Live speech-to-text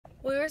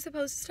We were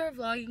supposed to start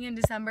vlogging in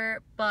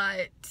December,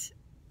 but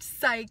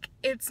psych,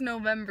 it's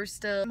November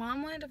still.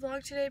 Mom wanted to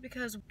vlog today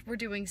because we're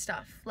doing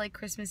stuff, like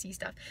Christmassy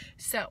stuff.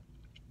 So,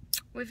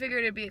 we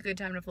figured it'd be a good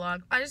time to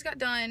vlog. I just got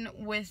done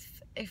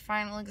with a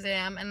final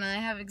exam, and then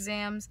I have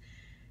exams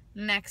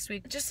next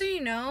week. Just so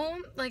you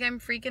know, like, I'm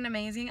freaking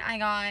amazing. I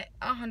got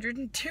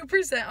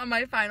 102% on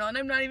my final, and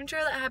I'm not even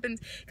sure that happens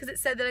because it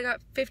said that I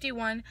got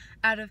 51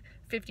 out of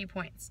 50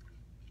 points.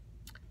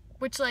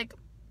 Which, like,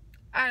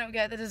 I don't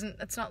get,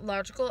 that's not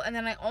logical. And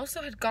then I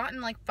also had gotten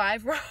like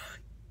 5 wrong.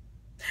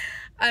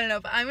 I don't know,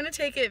 but I'm gonna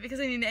take it because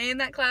I need an A in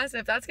that class, and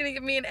if that's gonna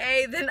give me an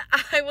A, then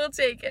I will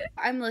take it.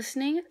 I'm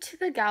listening to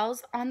the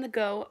Gals on the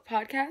Go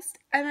podcast,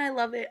 and I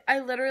love it.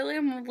 I literally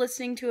am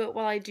listening to it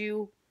while I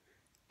do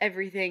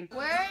everything.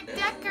 We're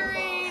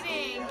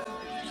decorating!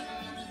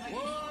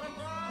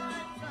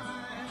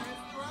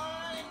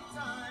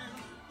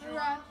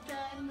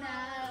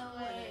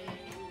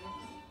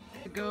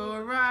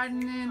 Go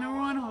riding in a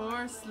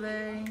one-horse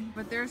sleigh.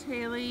 But there's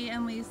Haley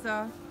and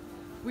Lisa.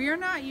 We are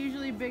not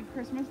usually big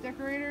Christmas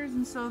decorators,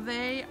 and so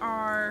they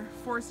are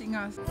forcing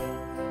us.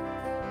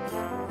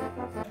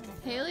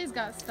 Haley's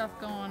got stuff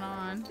going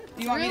on.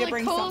 Do you want me to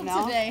bring something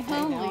else? It's really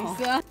cold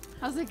today, huh, Lisa?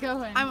 How's it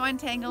going? I'm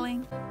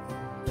untangling.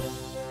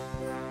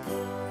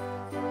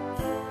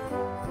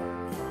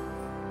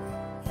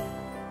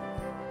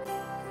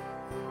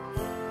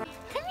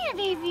 Come here,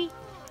 baby.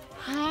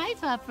 Hi,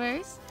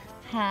 puppers.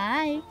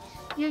 Hi.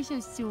 You're so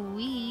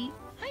sweet.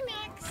 Hi,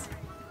 Max.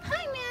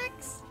 Hi,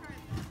 Max.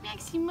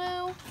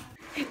 Maximo.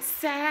 It's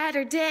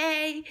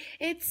Saturday.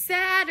 It's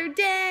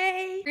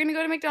Saturday. We're gonna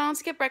go to McDonald's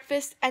to get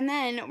breakfast, and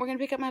then we're gonna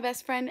pick up my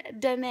best friend,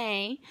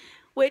 Danae,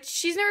 which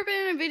she's never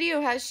been in a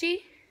video, has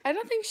she? I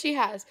don't think she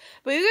has.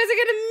 But you guys are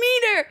gonna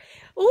meet her.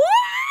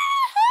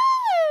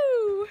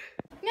 Woohoo!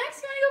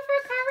 Max, you wanna go for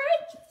a car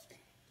ride?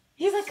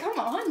 He's like, come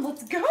on,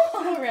 let's go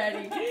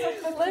already.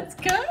 Let's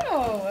go.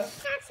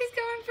 Max is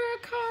going for a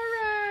car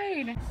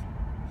ride.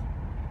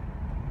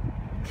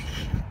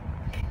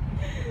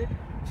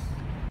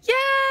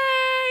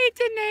 Yay!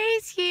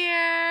 Danae's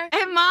here.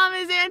 And Mom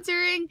is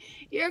answering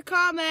your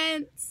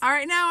comments. All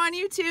right, now on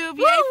YouTube.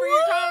 Yay for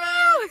your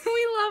comments.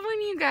 We love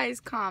when you guys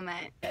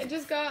comment. I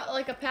just got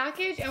like a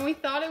package, and we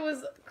thought it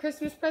was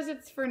Christmas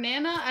presents for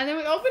Nana, and then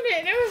we opened it,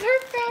 and it was her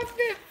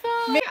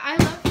FabFitFun. I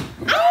love.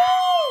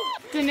 Oh!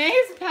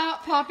 Danae's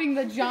popping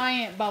the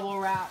giant bubble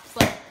wraps.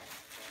 Like,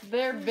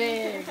 they're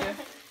big.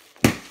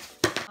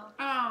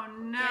 Oh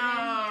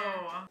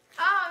no.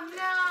 Oh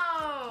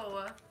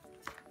no!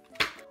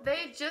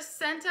 They just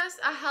sent us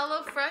a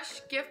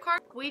HelloFresh gift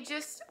card. We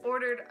just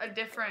ordered a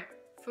different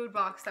food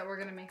box that we're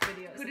gonna make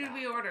videos Who did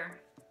we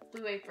order?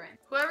 Blue Apron.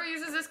 Whoever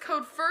uses this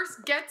code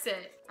first gets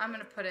it. I'm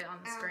gonna put it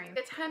on the screen.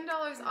 It's $10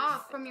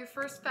 off from your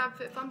first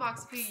FabFitFun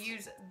box if you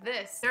use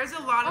this. There's a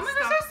lot of stuff.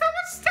 stuff. There's so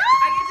much stuff!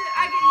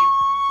 I get you.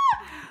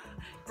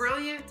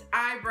 Brilliant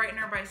Eye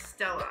Brightener by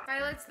Stella.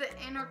 Highlights the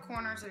inner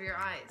corners of your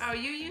eyes. Oh,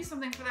 you use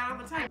something for that all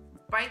the time.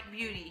 Bite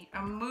Beauty,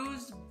 a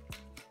Mousse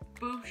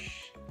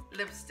Bouche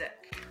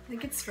lipstick. I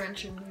think it's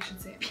French, and we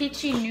should say it.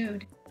 Peachy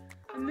nude.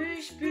 A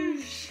mouche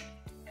bouche.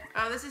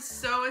 Oh, this is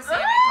so a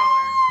Sammy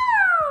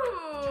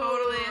color.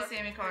 Totally a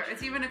Sammy color.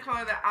 It's even a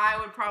color that I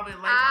would probably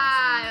like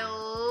I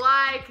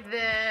like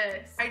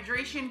this.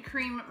 Hydration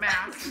cream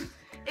mask.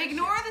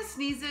 Ignore the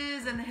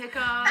sneezes and the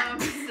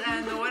hiccups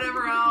and the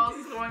whatever else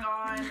is going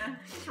on.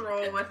 Just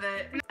roll with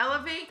it.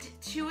 Elevate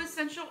 2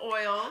 essential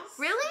oils.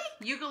 Really?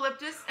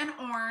 Eucalyptus and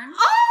orange.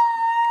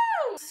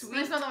 Oh! Sweet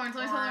Let me smell the orange.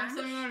 Let me smell the orange.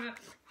 Let me smell the orange.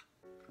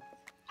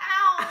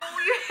 Ow!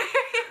 You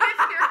hit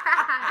with your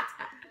hat.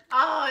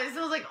 Oh, it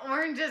smells like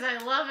oranges. I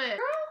love it.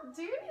 Girl,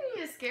 do you need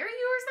me to scare you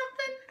or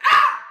something?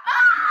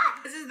 Ah!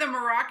 This is the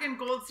Moroccan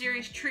Gold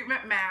Series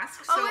treatment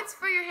mask. Oh, it's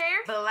for your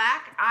hair?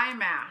 Black eye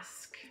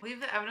mask. Leave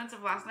the evidence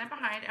of last night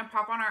behind and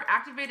pop on our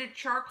activated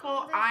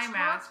charcoal eye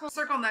mask.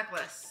 Circle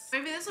necklace.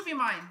 Maybe this will be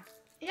mine.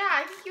 Yeah,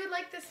 I think you would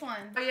like this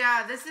one. Oh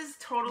yeah, this is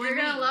totally You're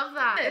gonna love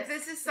that. If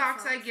this is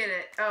socks, I get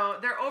it. Oh,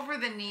 they're over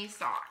the knee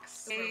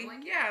socks.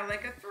 Yeah,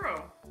 like a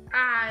throw.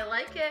 I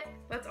like it.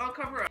 Let's all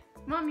cover up.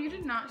 Mom, you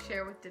did not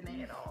share with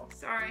Danae at all.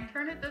 Sorry.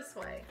 Turn it this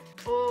way.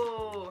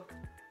 Oh,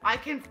 I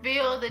can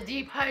feel the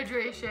deep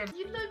hydration.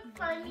 You look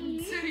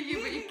funny. So do you,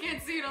 but you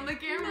can't see it on the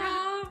camera.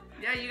 No.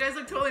 Yeah, you guys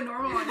look totally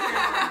normal on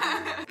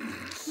camera.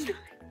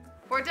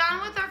 We're done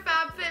with our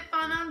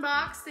FabFitFun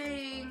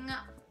unboxing.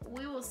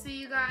 We will see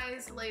you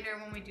guys later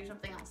when we do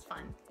something else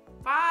fun.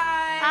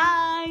 Bye.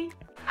 Bye.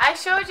 I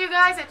showed you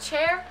guys a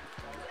chair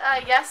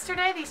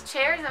yesterday, these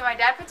chairs that my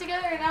dad put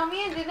together, and now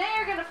me and Danae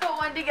are gonna put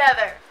one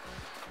together.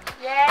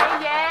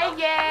 Yeah, yeah,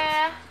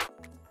 yeah.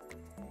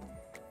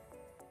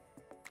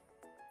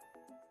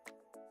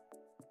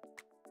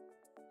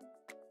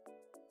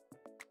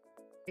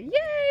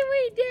 Yay,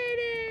 we did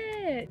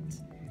it!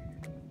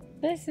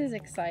 This is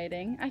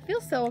exciting. I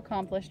feel so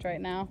accomplished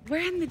right now.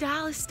 We're in the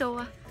dollar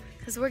store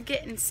because we're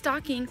getting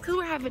stocking because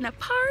we're having a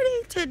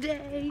party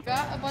today.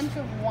 Got a bunch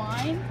of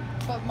wine,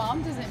 but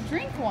Mom doesn't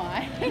drink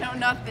wine. No,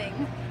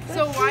 nothing.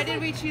 So why did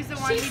we choose the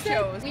one we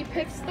chose? We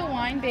picked the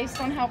wine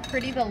based on how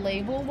pretty the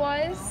label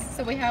was.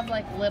 So we have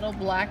like little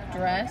black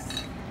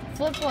dress.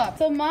 Flip flop.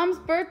 So mom's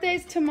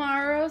birthday's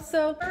tomorrow,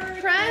 so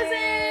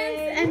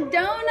presents and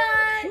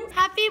donuts.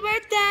 Happy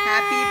birthday!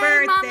 Happy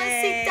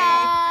birthday!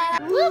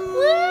 Mamacita! Whoop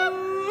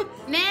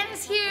whoop!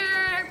 Nana's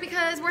here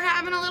because we're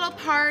having a little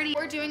party.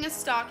 We're doing a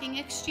stocking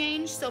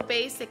exchange. So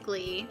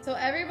basically,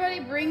 everybody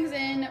brings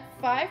in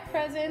 5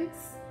 presents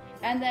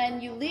and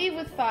then you leave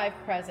with 5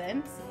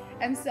 presents.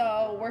 And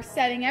so we're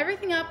setting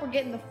everything up. We're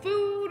getting the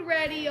food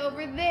ready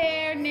over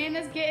there.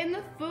 Nana's getting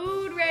the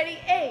food ready.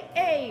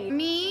 Hey.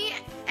 Me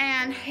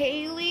and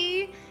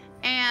Haley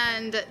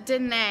and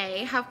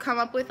Danae have come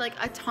up with like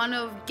a ton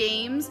of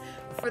games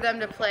for them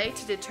to play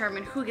to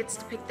determine who gets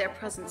to pick their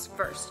presents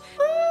first.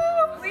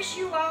 Woo! Wish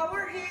you all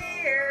were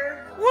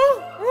here. Woo!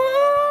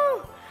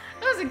 Woo!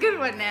 That was a good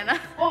one, Nana.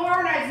 Well,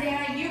 harmonize,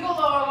 Nana. You go low,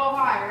 I'll go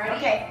high. Ready?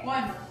 Okay.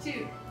 1,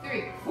 2,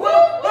 3. Woo! Woo!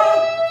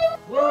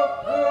 Woo!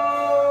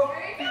 Woo!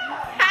 There you go.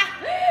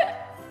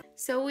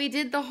 So we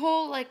did the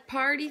whole like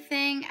party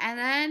thing and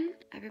then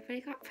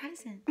everybody got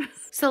presents.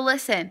 So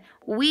listen,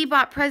 we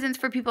bought presents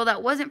for people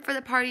that wasn't for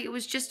the party. It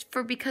was just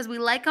for because we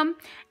like them.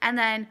 And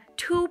then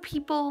 2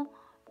 people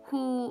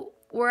who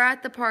were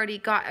at the party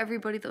got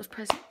everybody those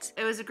presents.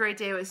 It was a great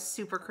day. It was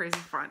super crazy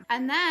fun.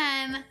 And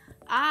then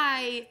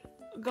I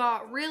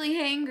got really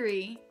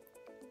hangry.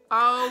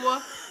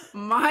 Oh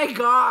my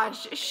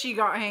gosh, she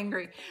got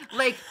hangry.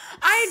 Like,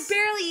 I had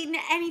barely eaten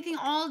anything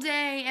all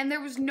day and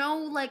there was no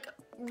like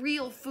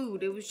real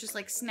food. It was just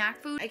like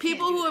snack food.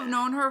 people who have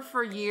known her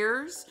for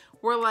years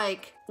were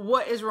like,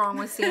 what is wrong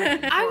with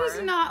Sammi? I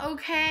was not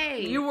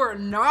okay. You were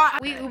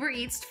not. We Uber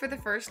Eats for the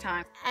first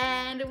time.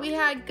 And we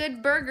had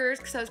good burgers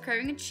because I was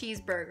craving a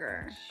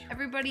cheeseburger.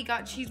 Everybody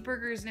got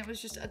cheeseburgers and it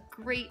was just a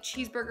great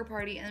cheeseburger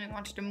party. And then we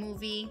watched a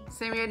movie.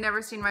 Sammi had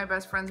never seen My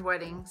Best Friend's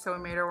Wedding, so we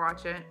made her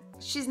watch it.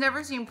 She's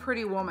never seen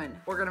Pretty Woman.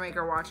 We're gonna make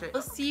her watch it.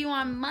 We'll see you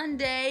on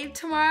Monday.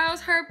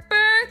 Tomorrow's her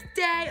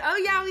birthday. Oh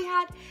yeah, we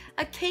had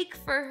a cake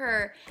for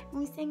her. And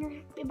we sang her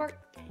happy birthday.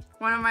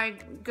 One of my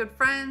good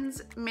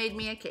friends made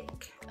me a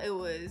cake. It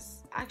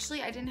was,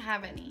 actually I didn't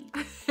have any.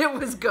 It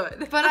was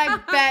good. But I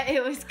bet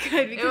it was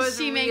good because was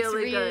she makes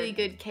really really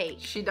good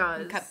cakes. She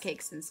does. And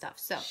cupcakes and stuff.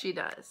 So She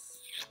does.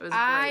 It was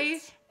I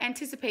great.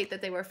 anticipate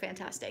that they were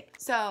fantastic.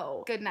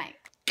 So good night.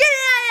 Good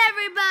night,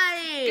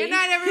 everybody. Good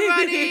night,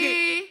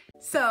 everybody.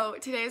 So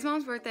today is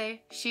Mom's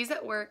birthday. She's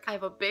at work. I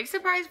have a big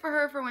surprise for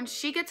her for when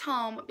she gets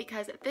home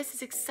because this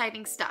is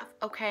exciting stuff,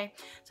 okay?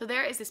 So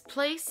there is this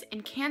place in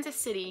Kansas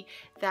City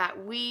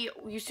that we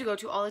used to go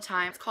to all the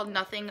time. It's called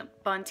Nothing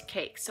Bundt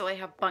Cakes. So they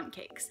have bundt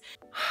cakes.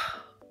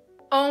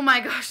 Oh my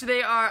gosh,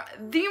 they are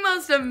the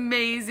most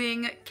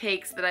amazing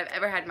cakes that I've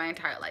ever had in my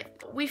entire life.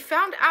 We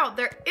found out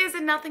there is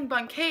a Nothing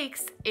Bundt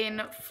Cakes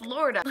in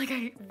Florida. Like,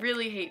 I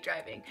really hate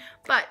driving,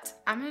 but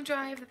I'm gonna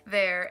drive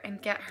there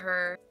and get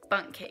her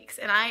bundt cakes.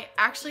 And I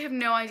actually have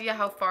no idea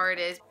how far it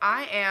is.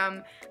 I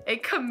am a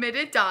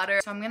committed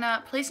daughter, so I'm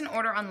gonna place an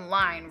order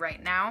online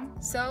right now.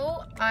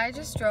 So I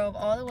just drove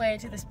all the way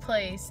to this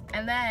place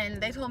and then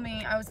they told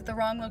me I was at the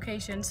wrong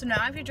location. So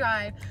now I have to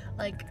drive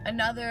like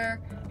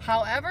another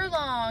however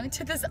long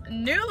to this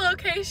new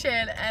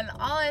location, and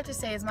all I have to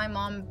say is my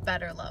mom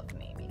better love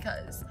me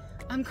because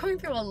I'm going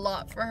through a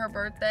lot for her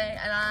birthday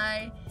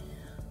and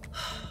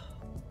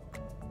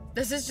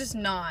this is just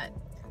not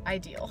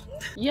ideal.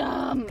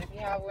 Yum! If you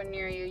have one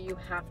near you, you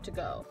have to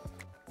go.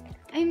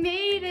 I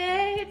made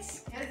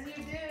it! Yes,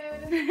 you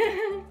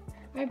did.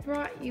 I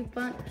brought you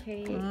bundt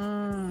cake.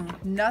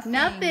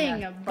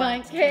 Nothing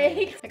bundt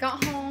cake. I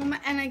got home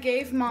and I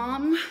gave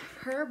Mom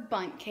her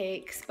bundt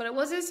cakes, but it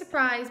wasn't a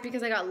surprise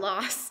because I got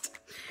lost.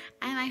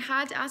 And I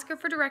had to ask her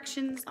for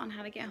directions on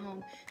how to get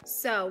home.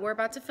 So we're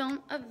about to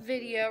film a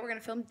video. We're gonna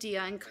film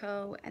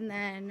Dia&Co. And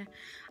then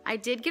I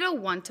did get a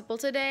Wantable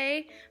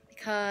today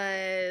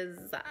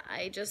because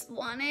I just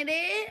wanted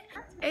it.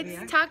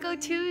 It's Taco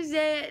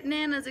Tuesday at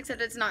Nana's,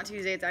 except it's not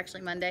Tuesday, it's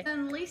actually Monday.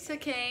 And Lisa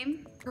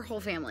came, her whole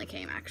family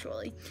came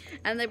actually.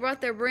 And they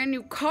brought their brand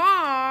new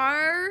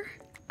car.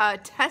 A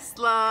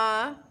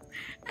Tesla.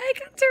 I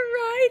got to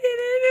ride in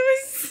it, it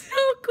was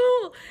so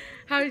cool.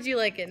 How did you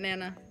like it,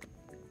 Nana?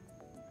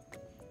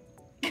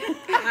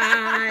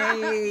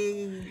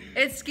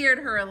 It scared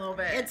her a little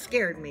bit. It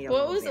scared me a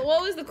What little bit.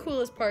 was the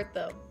coolest part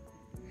though?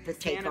 The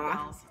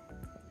takeoff.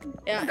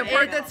 Yeah, The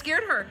part that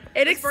scared her.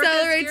 it The part that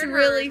accelerates scared her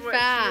really is what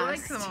she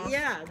likes the fast. most.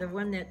 Yeah, the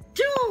one that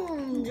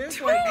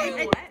just like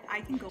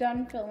I can go.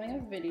 Done filming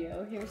a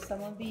video. Here's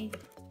some of the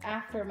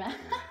aftermath.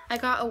 I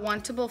got a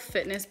Wantable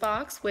fitness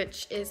box,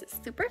 which is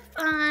super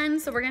fun.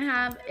 So we're gonna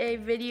have a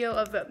video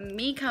of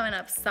me coming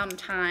up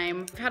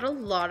sometime. I've had a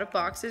lot of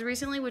boxes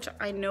recently, which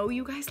I know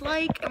you guys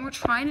like, and we're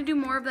trying to do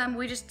more of them.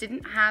 We just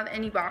didn't have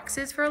any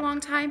boxes for a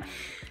long time.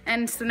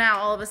 And so now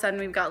all of a sudden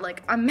we've got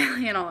like a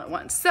million all at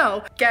once.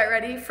 So get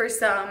ready for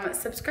some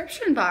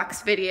subscription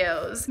box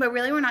videos. But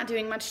really we're not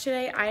doing much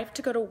today. I have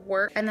to go to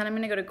work and then I'm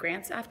gonna go to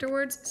Grant's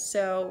afterwards.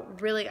 So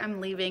really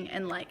I'm leaving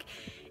in like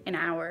an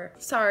hour.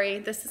 Sorry,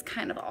 this is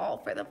kind of all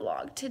for the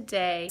vlog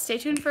today. Stay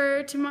tuned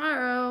for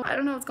tomorrow. I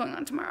don't know what's going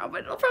on tomorrow,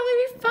 but it'll probably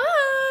be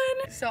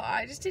fun. So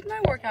I just did my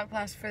workout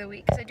class for the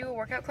week because I do a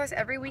workout class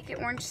every week at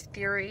Orange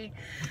Theory.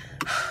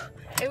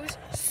 It was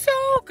so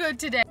good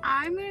today.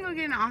 I'm gonna go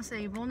get an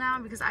acai bowl now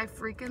because I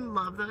freaking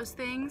love those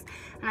things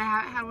and I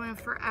haven't had one in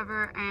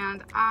forever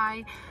and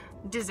I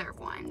deserve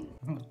one.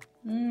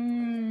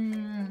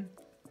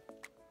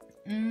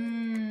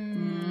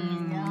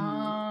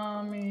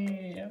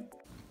 Yummy.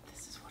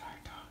 This is what our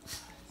dog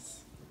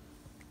does.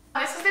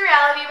 This is the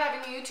reality of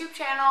having a YouTube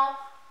channel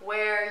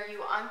where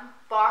you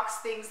unbox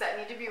things that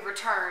need to be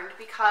returned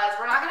because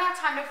we're not gonna have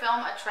time to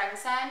film a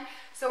Trendsend,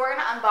 so we're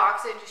gonna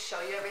unbox it and just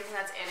show you everything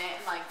that's in it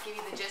and like give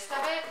you the gist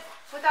of it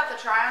without the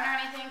try on or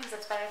anything because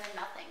it's better than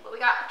nothing. But we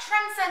got a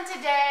Trendsend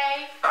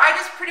today. I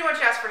just pretty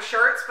much asked for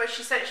shirts, but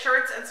she said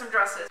shirts and some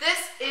dresses.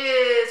 This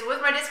is,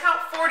 with my discount,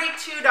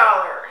 $42.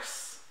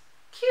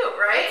 Cute,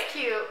 right? It's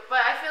cute,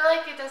 but I feel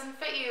like it doesn't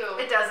fit you.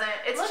 It doesn't.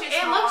 It's too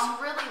small. It looks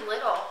really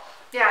little.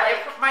 Yeah,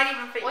 like, it might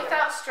even fit you.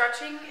 Without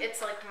stretching,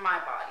 it's like my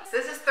body.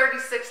 This is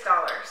 $36.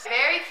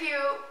 Very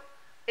cute.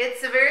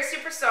 It's a very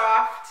super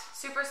soft.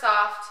 Super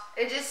soft.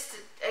 It just,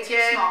 Too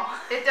again, small.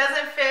 it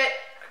doesn't fit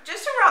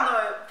just around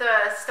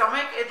the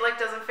stomach. It like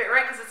doesn't fit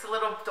right because it's a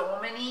little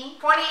dolman-y.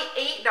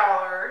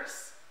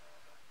 $28.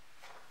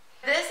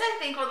 This I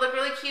think would look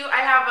really cute.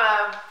 I have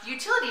a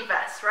utility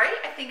vest, right?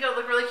 I think it would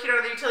look really cute under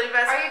the utility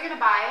vest. Are you gonna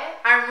buy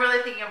it? I'm really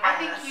thinking of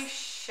buying this. I think you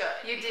should.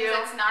 You do?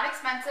 Because it's not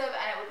expensive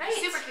and it would be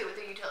Right. super cute with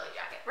a utility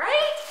jacket.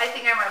 Right? I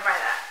think I might buy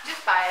that.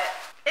 Just buy it.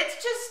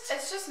 It's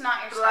just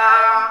not your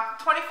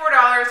style. blah.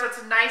 $24, so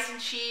it's nice and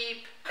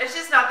cheap. It's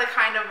just not the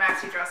kind of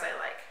maxi dress I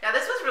like. Now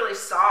this was really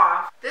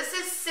soft. This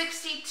is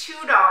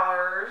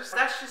 $62.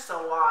 That's just a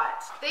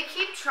lot. They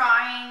keep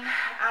trying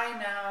I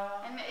know.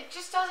 and it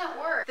just doesn't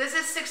work. This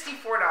is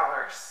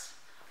 $64.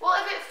 Well,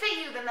 if it fit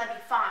you, then that'd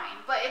be fine.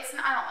 But it's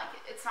not, I don't like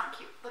it. It's not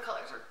cute. The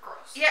colors are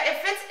gross. Yeah,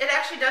 it fits. It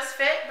actually does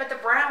fit, but the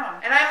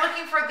brown. And I'm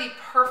looking for the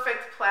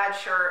perfect plaid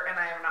shirt, and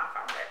I have not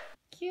found it.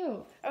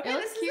 Cute. Okay, it this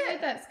looks is cute it.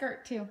 with that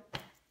skirt too.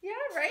 Yeah,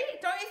 right?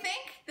 Don't you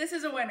think? This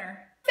is a winner.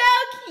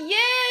 So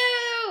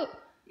cute!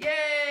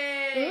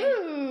 Yay!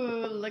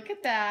 Ooh, look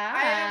at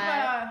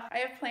that. I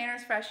have plantar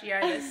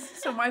fasciitis,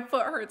 so my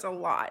foot hurts a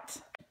lot.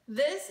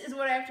 This is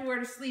what I have to wear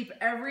to sleep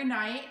every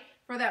night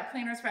for that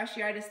plantar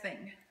fasciitis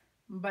thing.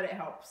 But it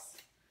helps.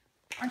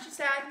 Aren't you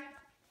sad?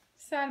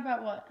 Sad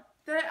about what?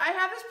 That I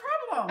have this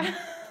problem.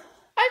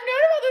 I've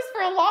known about this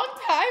for a long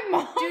time,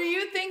 Mom. Do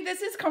you think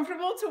this is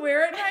comfortable to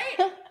wear at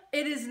night?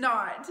 It is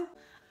not.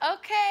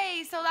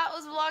 Okay, so that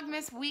was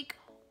Vlogmas week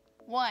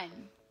 1.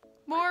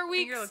 More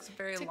weeks looks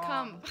very to long.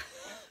 come.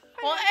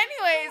 Well,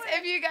 anyways,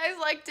 if you guys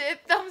liked it,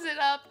 thumbs it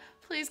up.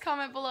 Please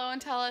comment below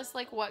and tell us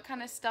like what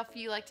kind of stuff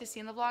you like to see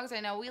in the vlogs. I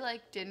know we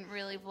like didn't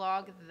really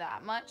vlog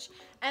that much,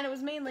 and it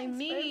was mainly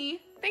me.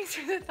 Thanks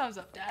for the thumbs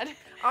up, Dad.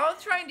 I'll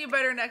try and do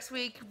better next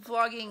week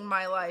vlogging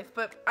my life,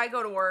 but I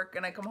go to work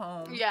and I come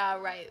home. Yeah,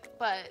 right.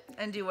 But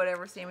And do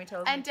whatever Sammy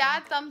tells me. and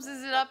Dad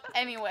thumbses it up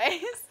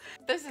anyways.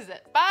 This is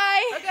it.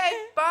 Bye. Okay,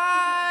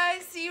 bye.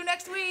 See you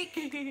next week.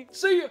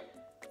 See ya.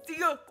 See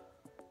ya.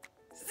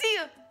 See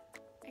ya.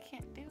 I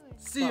can't do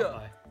it. See ya.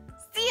 Bye-bye.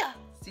 See ya.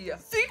 See ya.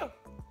 See ya.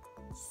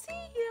 See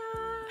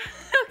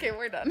ya. Okay,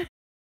 we're done.